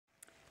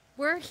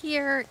We're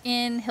here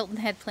in Hilton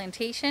Head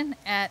Plantation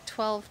at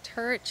 12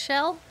 Turret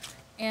Shell,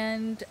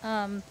 and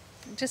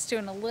just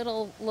doing a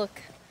little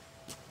look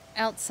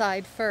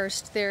outside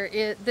first.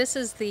 This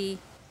is the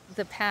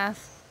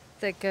path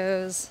that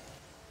goes.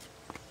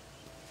 I'll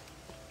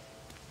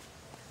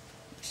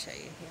show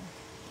you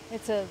here.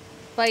 It's a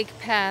bike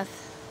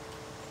path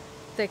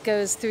that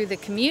goes through the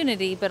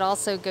community, but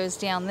also goes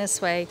down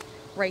this way,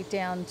 right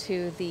down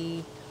to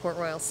the Port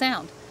Royal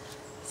Sound.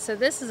 So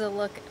this is a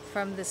look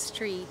from the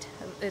street.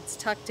 It's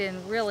tucked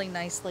in really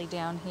nicely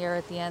down here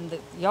at the end. The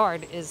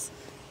yard is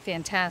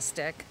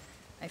fantastic.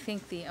 I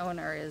think the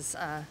owner is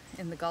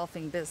in the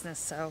golfing business,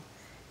 so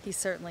he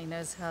certainly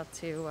knows how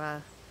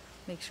to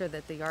make sure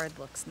that the yard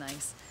looks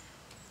nice.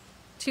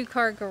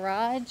 Two-car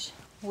garage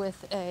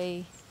with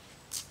a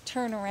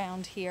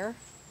turnaround here.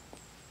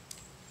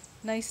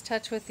 Nice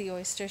touch with the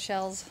oyster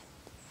shells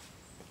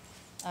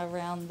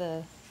around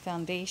the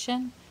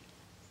foundation.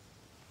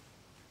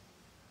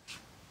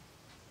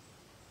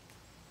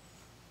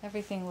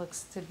 Everything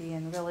looks to be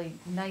in really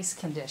nice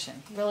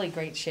condition, really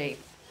great shape.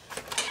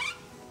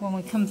 When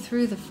we come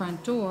through the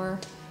front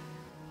door,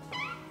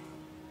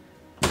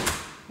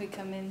 we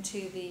come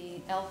into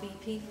the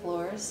LVP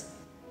floors.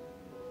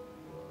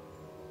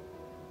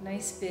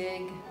 Nice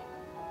big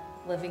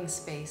living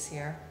space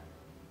here.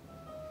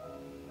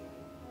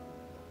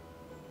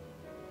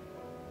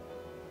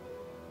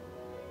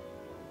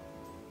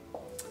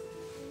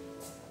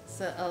 It's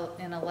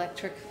an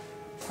electric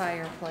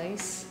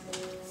fireplace.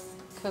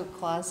 Coat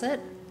closet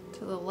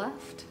to the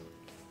left.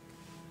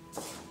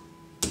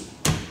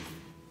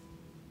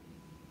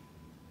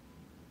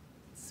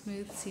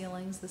 Smooth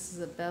ceilings. This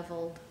is a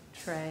beveled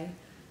tray.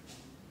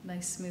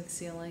 Nice smooth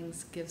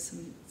ceilings give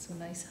some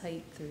nice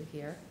height through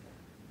here.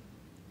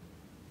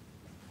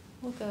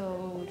 We'll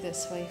go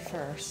this way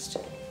first.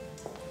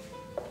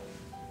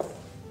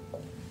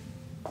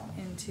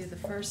 Into the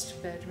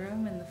first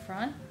bedroom in the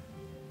front.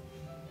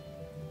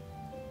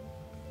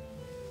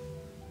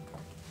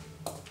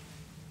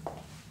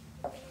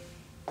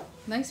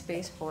 Nice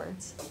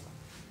baseboards.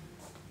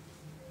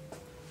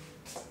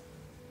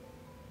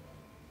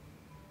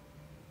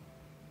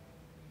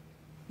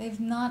 They've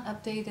not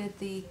updated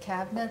the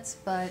cabinets,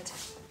 but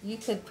you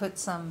could put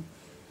some,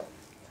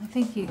 I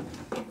think you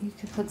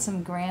could put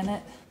some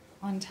granite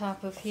on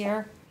top of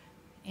here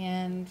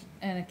and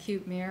a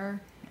cute mirror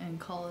and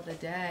call it a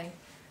day.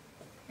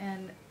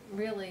 And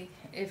really,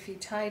 if you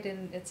tied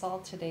in, it's all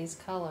today's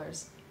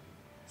colors.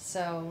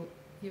 So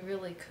you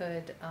really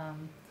could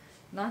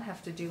not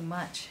have to do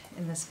much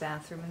in this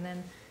bathroom. And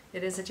then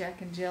it is a Jack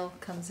and Jill,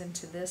 comes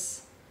into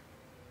this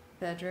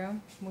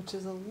bedroom, which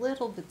is a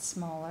little bit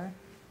smaller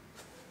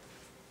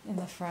in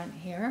the front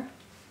here.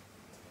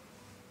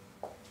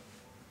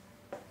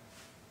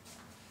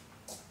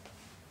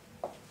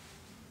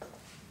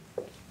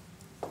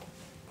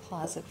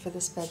 Closet for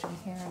this bedroom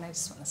here, and I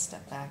just want to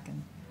step back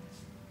and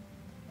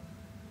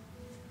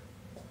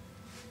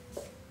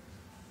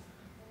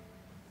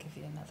give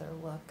you another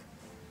look.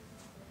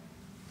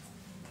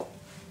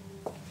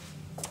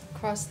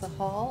 Across the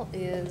hall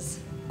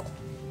is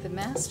the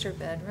master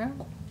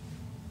bedroom.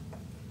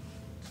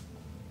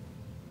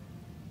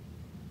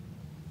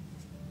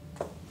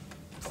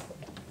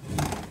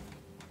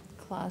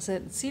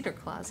 Closet, cedar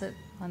closet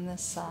on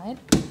this side.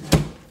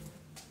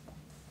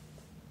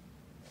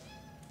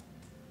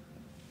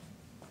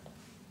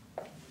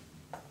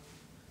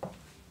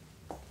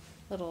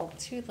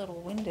 Two little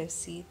window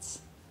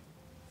seats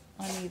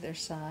on either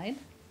side.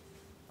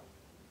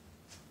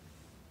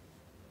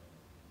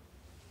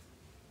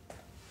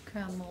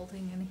 Crown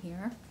molding in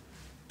here.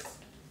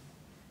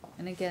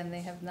 And again,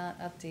 they have not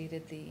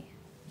updated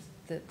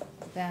the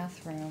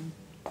bathroom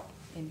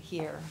in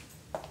here.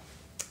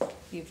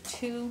 You have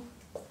two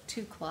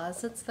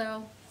closets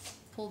though,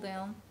 pull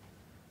down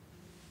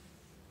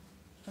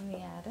from the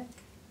attic,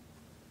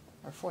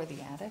 or for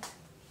the attic.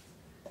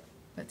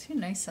 But two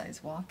nice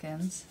size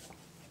walk-ins.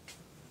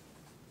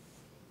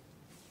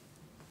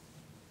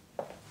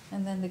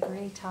 And then the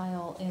gray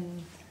tile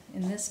in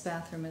this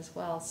bathroom as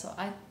well. So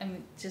I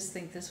just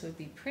think this would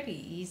be pretty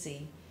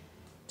easy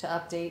to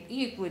update.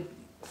 You would,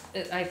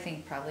 I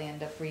think, probably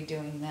end up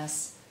redoing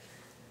this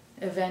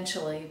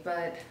eventually,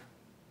 but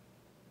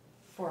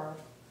for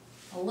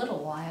a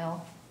little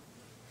while,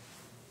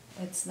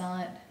 it's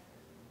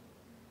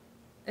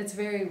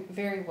very,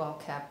 very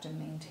well kept and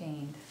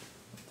maintained,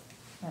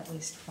 at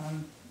least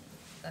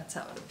that's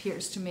how it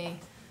appears to me.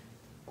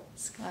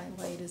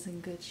 Skylight is in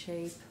good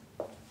shape.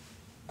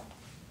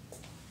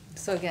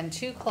 So again,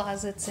 two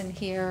closets in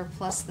here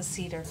plus the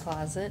cedar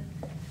closet.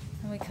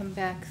 And we come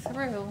back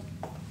through.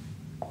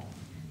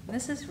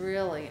 This is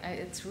really,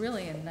 it's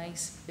really a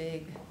nice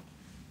big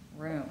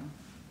room.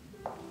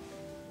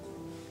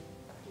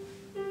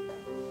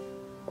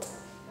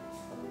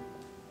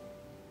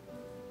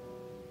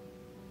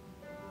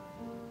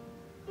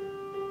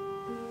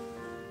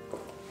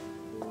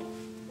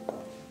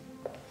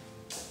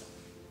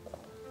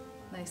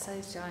 Nice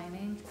size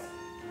dining.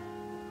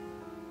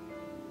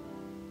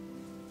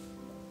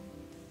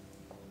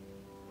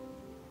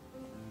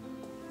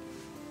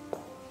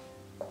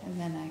 and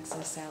then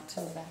access out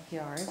to the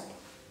backyard.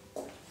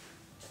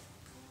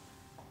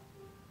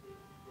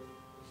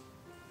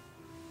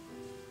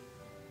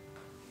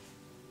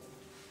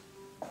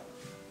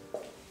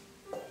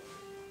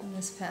 And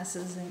this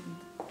passes in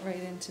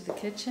right into the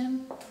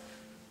kitchen.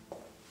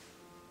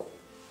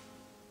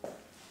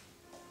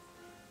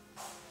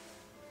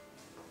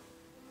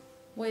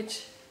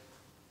 Which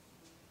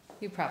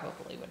you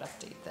probably would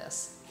update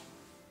this.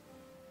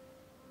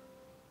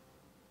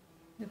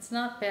 It's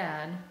not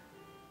bad,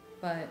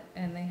 but,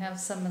 and they have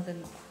some of the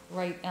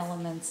right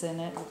elements in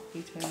it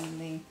between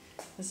the,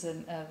 there's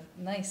a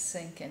nice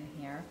sink in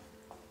here.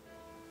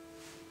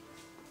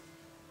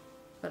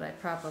 But I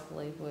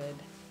probably would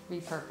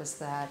repurpose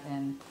that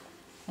and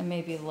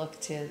maybe look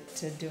to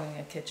doing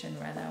a kitchen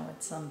reno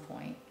at some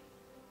point.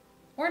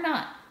 Or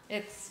not.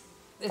 It's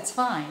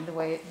fine the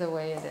way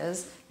it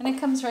is. And it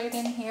comes right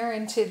in here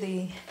into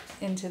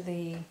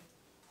the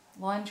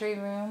laundry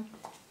room,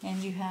 and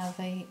you have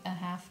a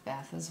half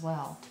bath as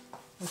well,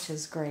 which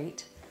is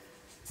great.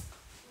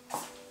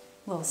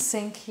 Little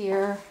sink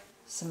here,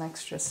 some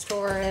extra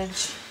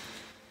storage.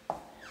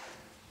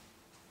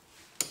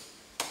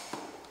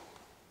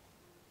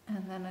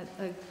 And then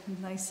a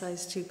nice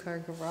size 2-car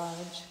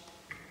garage.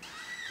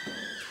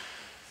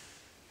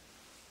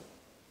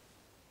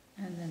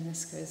 And then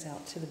this goes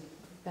out to the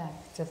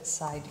back to the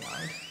side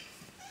yard.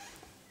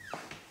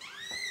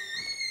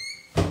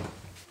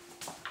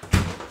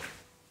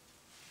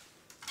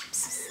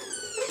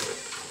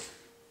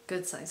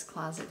 Good size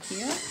closet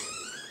here.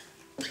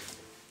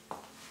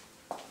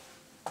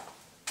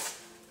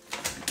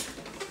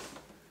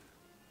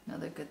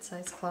 Another good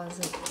size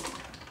closet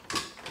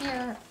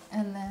here.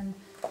 And then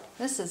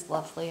this is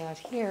lovely out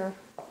here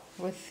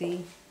with the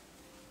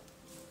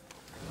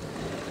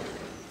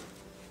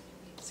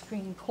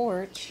screen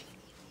porch.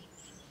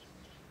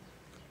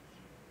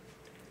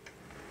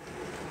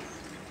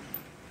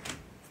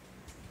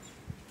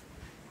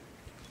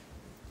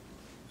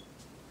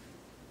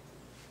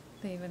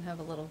 They even have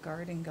a little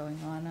garden going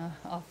on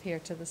off here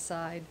to the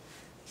side,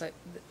 but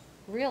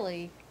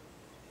really,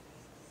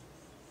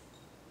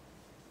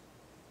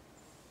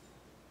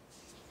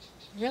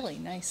 really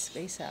nice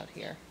space out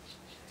here.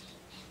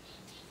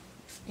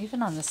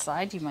 Even on the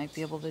side, you might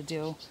be able to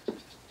do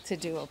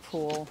a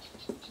pool,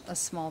 a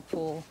small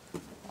pool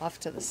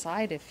off to the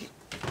side if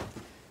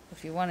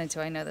you wanted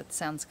to. I know that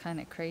sounds kind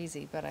of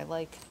crazy, but I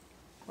like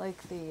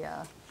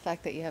the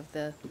fact that you have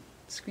the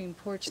screen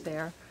porch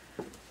there.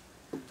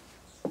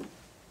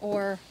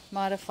 Or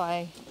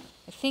modify,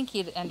 I think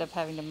you'd end up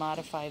having to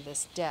modify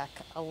this deck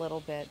a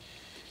little bit,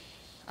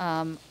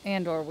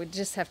 and or we'd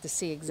just have to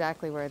see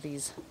exactly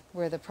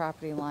where the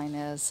property line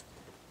is.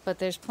 But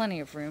there's plenty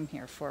of room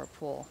here for a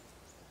pool.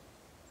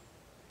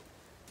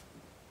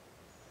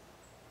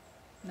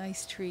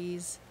 Nice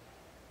trees.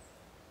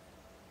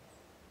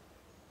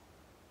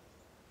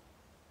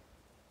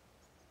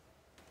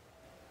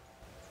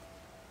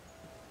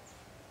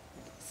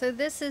 So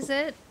this is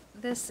it.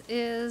 This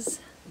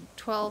is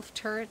 12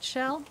 turret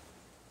shell.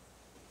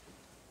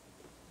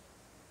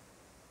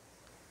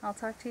 I'll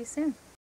talk to you soon.